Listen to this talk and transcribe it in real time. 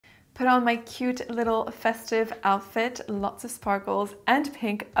put on my cute little festive outfit, lots of sparkles and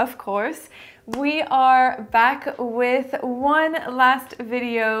pink, of course. We are back with one last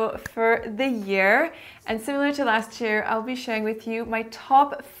video for the year, and similar to last year, I'll be sharing with you my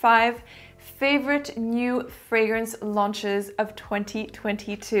top 5 favorite new fragrance launches of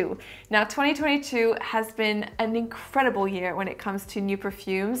 2022. Now, 2022 has been an incredible year when it comes to new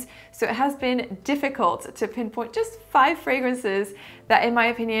perfumes, so it has been difficult to pinpoint just 5 fragrances that, in my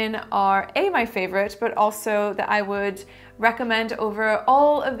opinion, are my favorite, but also that I would recommend over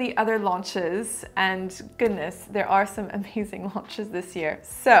all of the other launches. And goodness, there are some amazing launches this year.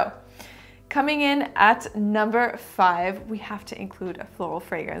 So, coming in at number 5, we have to include a floral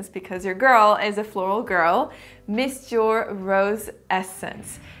fragrance because your girl is a floral girl, Miss Dior Rose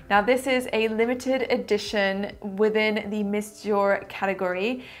Essence. Now, this is a limited edition within the Miss Dior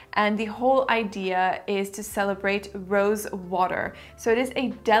category, and the whole idea is to celebrate rose water. So it is a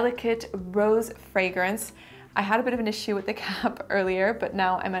delicate rose fragrance. I had a bit of an issue with the cap earlier, but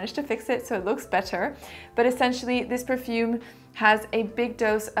now I managed to fix it so it looks better. But essentially, this perfume has a big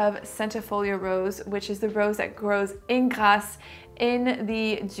dose of centifolia rose, which is the rose that grows in Grasse in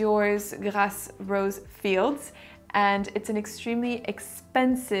the Dior's Grasse rose fields. And it's an extremely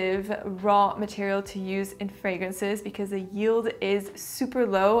expensive raw material to use in fragrances because the yield is super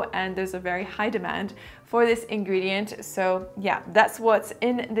low and there's a very high demand for this ingredient. So yeah, that's what's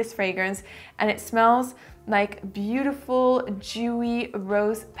in this fragrance, and it smells like beautiful, dewy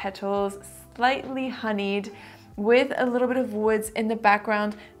rose petals, slightly honeyed, with a little bit of woods in the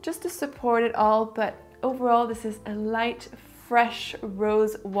background just to support it all. But overall, this is a light, fresh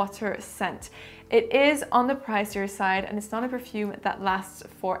rose water scent. It is on the pricier side, and it's not a perfume that lasts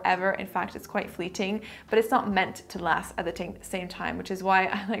forever. In fact, it's quite fleeting, but it's not meant to last at the same time, which is why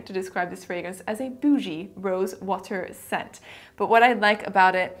I like to describe this fragrance as a bougie rose water scent. But what I like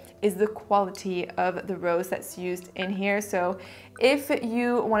about it is the quality of the rose that's used in here. So if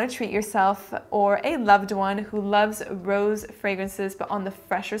you want to treat yourself or a loved one who loves rose fragrances but on the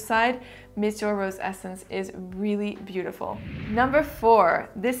fresher side, Miss Dior Rose Essence is really beautiful. Number 4,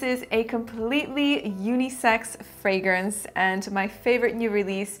 this is a completely unisex fragrance and my favorite new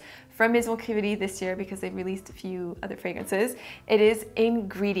release from Maison Crivelli this year because they've released a few other fragrances. It is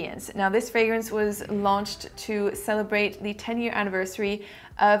Ingredients. Now, this fragrance was launched to celebrate the 10-year anniversary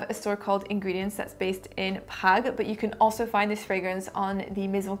of a store called Ingredients that's based in Prague, but you can also find this fragrance on the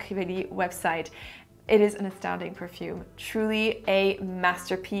Maison Crivelli website. It is an astounding perfume, truly a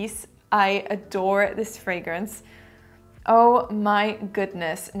masterpiece. I adore this fragrance. Oh my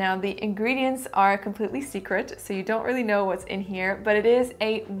goodness. Now, the ingredients are completely secret, so you don't really know what's in here, but it is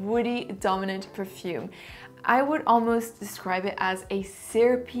a woody dominant perfume. I would almost describe it as a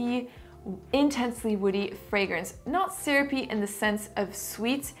syrupy, intensely woody fragrance. Not syrupy in the sense of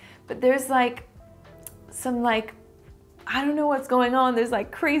sweet, but there's like some I don't know what's going on. There's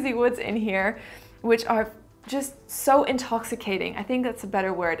like crazy woods in here, which are just so intoxicating. I think that's a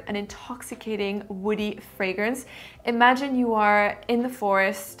better word, an intoxicating woody fragrance. Imagine you are in the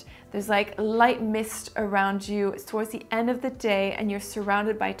forest, there's like light mist around you, it's towards the end of the day and you're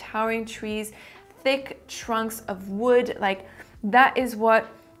surrounded by towering trees, thick trunks of wood. Like, that is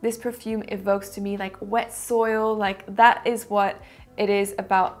what this perfume evokes to me, like wet soil, like that is what it is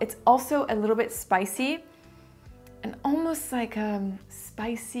about. It's also a little bit spicy and almost like a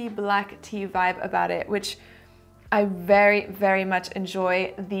spicy black tea vibe about it, which I very, very much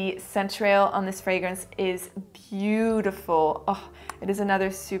enjoy. The scent trail on this fragrance is beautiful. Oh, it is another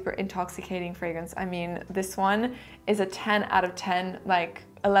super intoxicating fragrance. I mean, this one is a 10 out of 10, like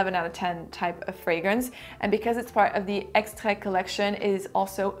 11 out of 10 type of fragrance. And because it's part of the Extrait collection, it is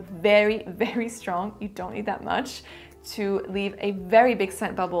also very, very strong. You don't need that much to leave a very big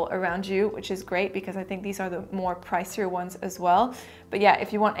scent bubble around you, which is great because I think these are the more pricier ones as well. But yeah,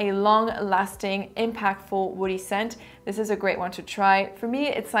 if you want a long-lasting, impactful woody scent, this is a great one to try. For me,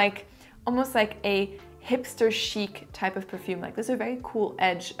 it's like almost like a hipster chic type of perfume. Like, there's a very cool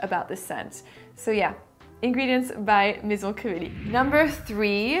edge about this scent. So yeah, Ingredients by Maison Crivelli. Number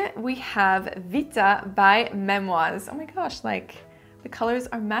 3, we have Vita by Memoirs. Oh my gosh, like, the colors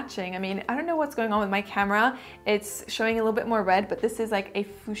are matching. I mean, I don't know what's going on with my camera. It's showing a little bit more red, but this is like a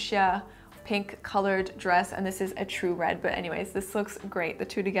fuchsia pink colored dress, and this is a true red. But anyways, this looks great. The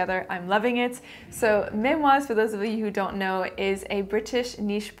two together, I'm loving it. So Memoirs, for those of you who don't know, is a British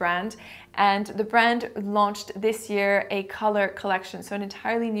niche brand, and the brand launched this year a color collection, so an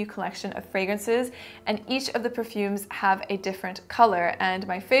entirely new collection of fragrances, and each of the perfumes have a different color. And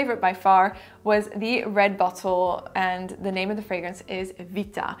my favorite by far was the red bottle, and the name of the fragrance is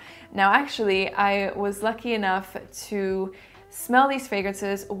Vita. Now, actually, I was lucky enough to smell these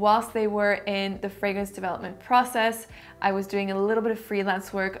fragrances whilst they were in the fragrance development process. I was doing a little bit of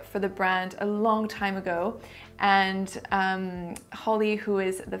freelance work for the brand a long time ago, and Holly, who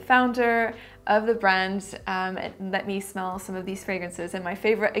is the founder of the brand, let me smell some of these fragrances, and my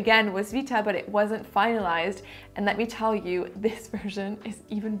favorite again was Vita, but it wasn't finalized, and let me tell you, this version is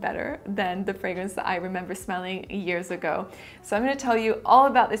even better than the fragrance that I remember smelling years ago. So I'm going to tell you all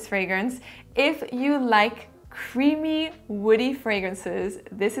about this fragrance. If you like creamy, woody fragrances,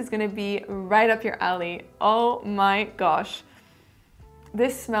 this is gonna be right up your alley. Oh my gosh.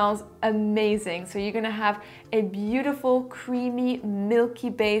 This smells amazing. So you're gonna have a beautiful, creamy, milky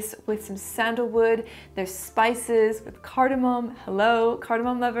base with some sandalwood. There's spices with cardamom. Hello,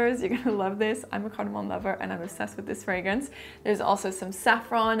 cardamom lovers, you're gonna love this. I'm a cardamom lover and I'm obsessed with this fragrance. There's also some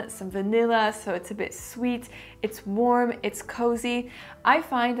saffron, some vanilla, so it's a bit sweet. It's warm, it's cozy. I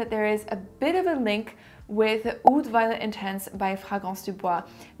find that there is a bit of a link with Oud Violet Intense by Fragrance du Bois.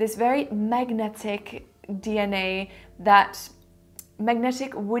 This very magnetic DNA, that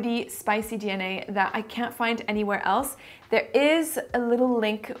magnetic, woody, spicy DNA that I can't find anywhere else. There is a little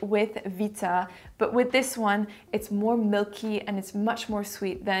link with Vita, but with this one, it's more milky and it's much more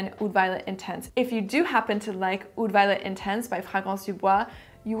sweet than Oud Violet Intense. If you do happen to like Oud Violet Intense by Fragrance du Bois,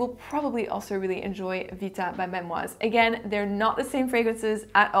 you will probably also really enjoy Vita by Memoise. Again, they're not the same fragrances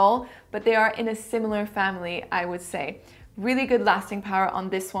at all, but they are in a similar family, I would say. Really good lasting power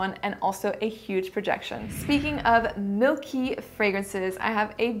on this one, and also a huge projection. Speaking of milky fragrances, I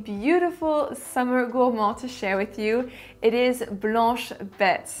have a beautiful summer gourmand to share with you. It is Blanche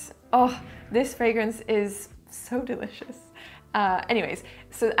Bete. Oh, this fragrance is so delicious. Anyways,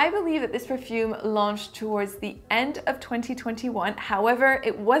 so I believe that this perfume launched towards the end of 2021. However,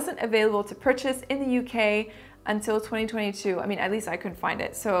 it wasn't available to purchase in the UK until 2022. I mean, at least I couldn't find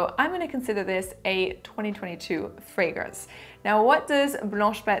it. So I'm going to consider this a 2022 fragrance. Now, what does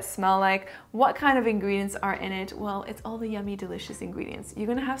Blanche Bete smell like? What kind of ingredients are in it? Well, it's all the yummy, delicious ingredients. You're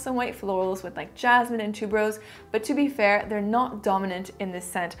going to have some white florals with like jasmine and tuberose, but to be fair, they're not dominant in this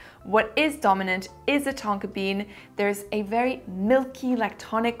scent. What is dominant is the tonka bean. There's a very milky,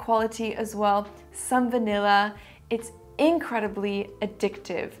 lactonic quality as well, some vanilla. It's incredibly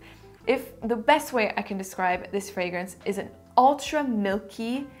addictive. If the best way I can describe this fragrance is an ultra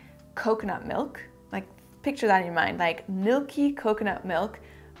milky coconut milk, like picture that in your mind, like milky coconut milk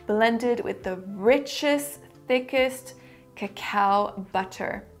blended with the richest, thickest cacao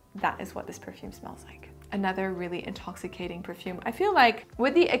butter. That is what this perfume smells like. Another really intoxicating perfume. I feel like,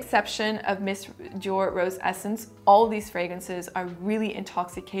 with the exception of Miss Dior Rose Essence, all these fragrances are really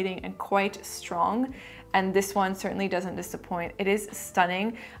intoxicating and quite strong, and this one certainly doesn't disappoint. It is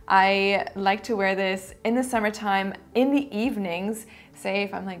stunning. I like to wear this in the summertime, in the evenings, say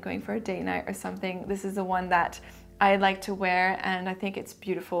if I'm like going for a date night or something. This is the one that I like to wear, and I think it's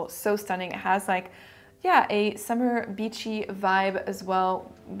beautiful, so stunning. It has like, yeah, a summer beachy vibe as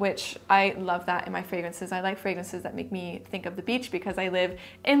well, which I love that in my fragrances. I like fragrances that make me think of the beach because I live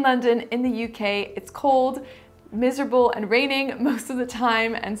in London, in the UK. It's cold, miserable and raining most of the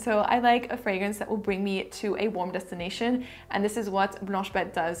time, and so I like a fragrance that will bring me to a warm destination, and this is what Blanche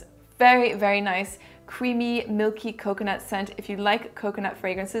Bete does. Very, very nice, creamy, milky coconut scent. If you like coconut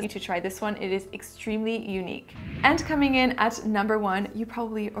fragrances, you need to try this one. It is extremely unique. And coming in at number one, you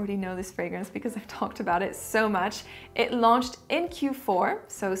probably already know this fragrance because I've talked about it so much. It launched in Q4,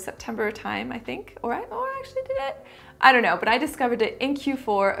 so September time, I think, or I actually did it. I don't know, but I discovered it in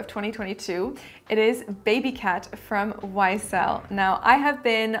Q4 of 2022. It is Baby Cat from YSL. Now, I have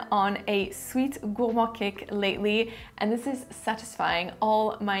been on a sweet gourmand kick lately, and this is satisfying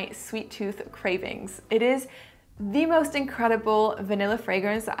all my sweet tooth cravings. It is the most incredible vanilla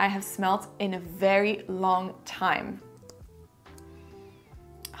fragrance that I have smelt in a very long time.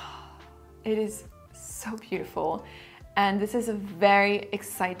 It is so beautiful. And this is a very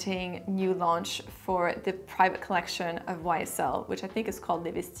exciting new launch for the private collection of YSL, which I think is called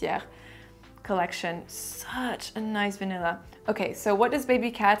Les Vestiaires collection. Such a nice vanilla. Okay, so what does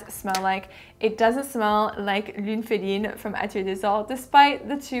Baby Cat smell like? It doesn't smell like Lune Féline from Atelier des Arts, despite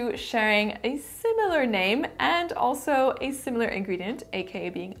the two sharing a similar name and also a similar ingredient, aka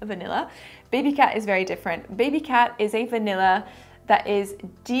being a vanilla. Baby Cat is very different. Baby Cat is a vanilla that is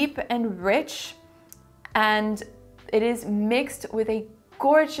deep and rich, and it is mixed with a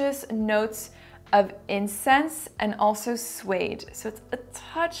gorgeous notes of incense and also suede. So it's a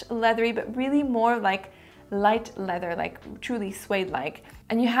touch leathery, but really more like light leather, like truly suede-like.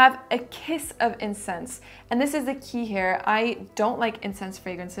 And you have a kiss of incense. And this is the key here. I don't like incense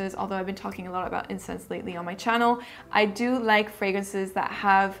fragrances, although I've been talking a lot about incense lately on my channel. I do like fragrances that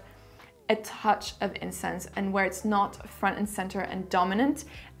have a touch of incense and where it's not front and center and dominant.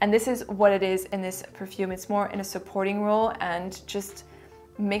 And this is what it is in this perfume. It's more in a supporting role and just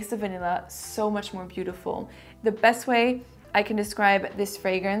makes the vanilla so much more beautiful. The best way I can describe this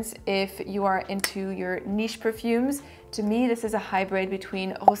fragrance, if you are into your niche perfumes, to me this is a hybrid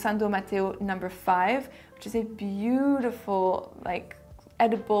between Rossando Matteo No. 5, which is a beautiful, like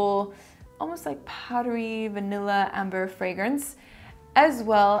edible, almost like powdery vanilla amber fragrance, as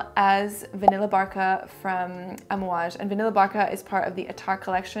well as Vanilla Barca from Amouage. And Vanilla Barca is part of the Attar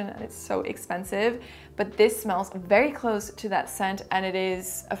collection and it's so expensive, but this smells very close to that scent and it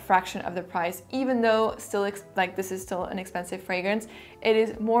is a fraction of the price. Even though still like this is still an expensive fragrance, it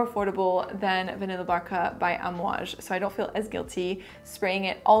is more affordable than Vanilla Barca by Amouage. So I don't feel as guilty spraying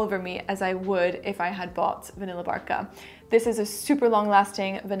it all over me as I would if I had bought Vanilla Barca. This is a super long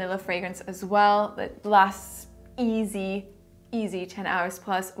lasting vanilla fragrance as well that lasts easy 10 hours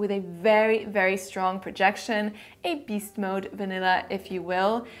plus with a very, very strong projection, a beast mode vanilla, if you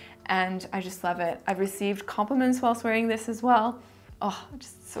will. And I just love it. I've received compliments whilst wearing this as well. Oh,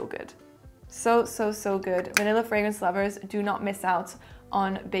 just so good. So good. Vanilla fragrance lovers, do not miss out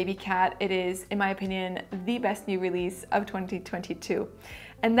on Baby Cat. It is, in my opinion, the best new release of 2022.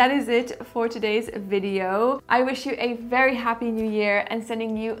 And that is it for today's video. I wish you a very happy new year and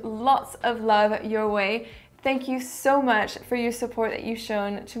sending you lots of love your way. Thank you so much for your support that you've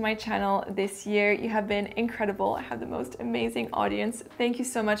shown to my channel this year. You have been incredible. I have the most amazing audience. Thank you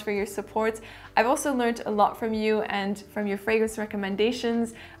so much for your support. I've also learned a lot from you and from your fragrance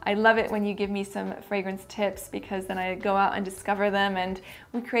recommendations. I love it when you give me some fragrance tips because then I go out and discover them and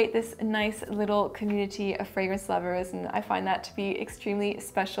we create this nice little community of fragrance lovers, and I find that to be extremely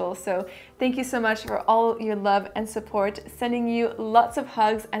special. So thank you so much for all your love and support. Sending you lots of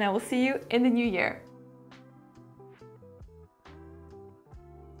hugs and I will see you in the new year.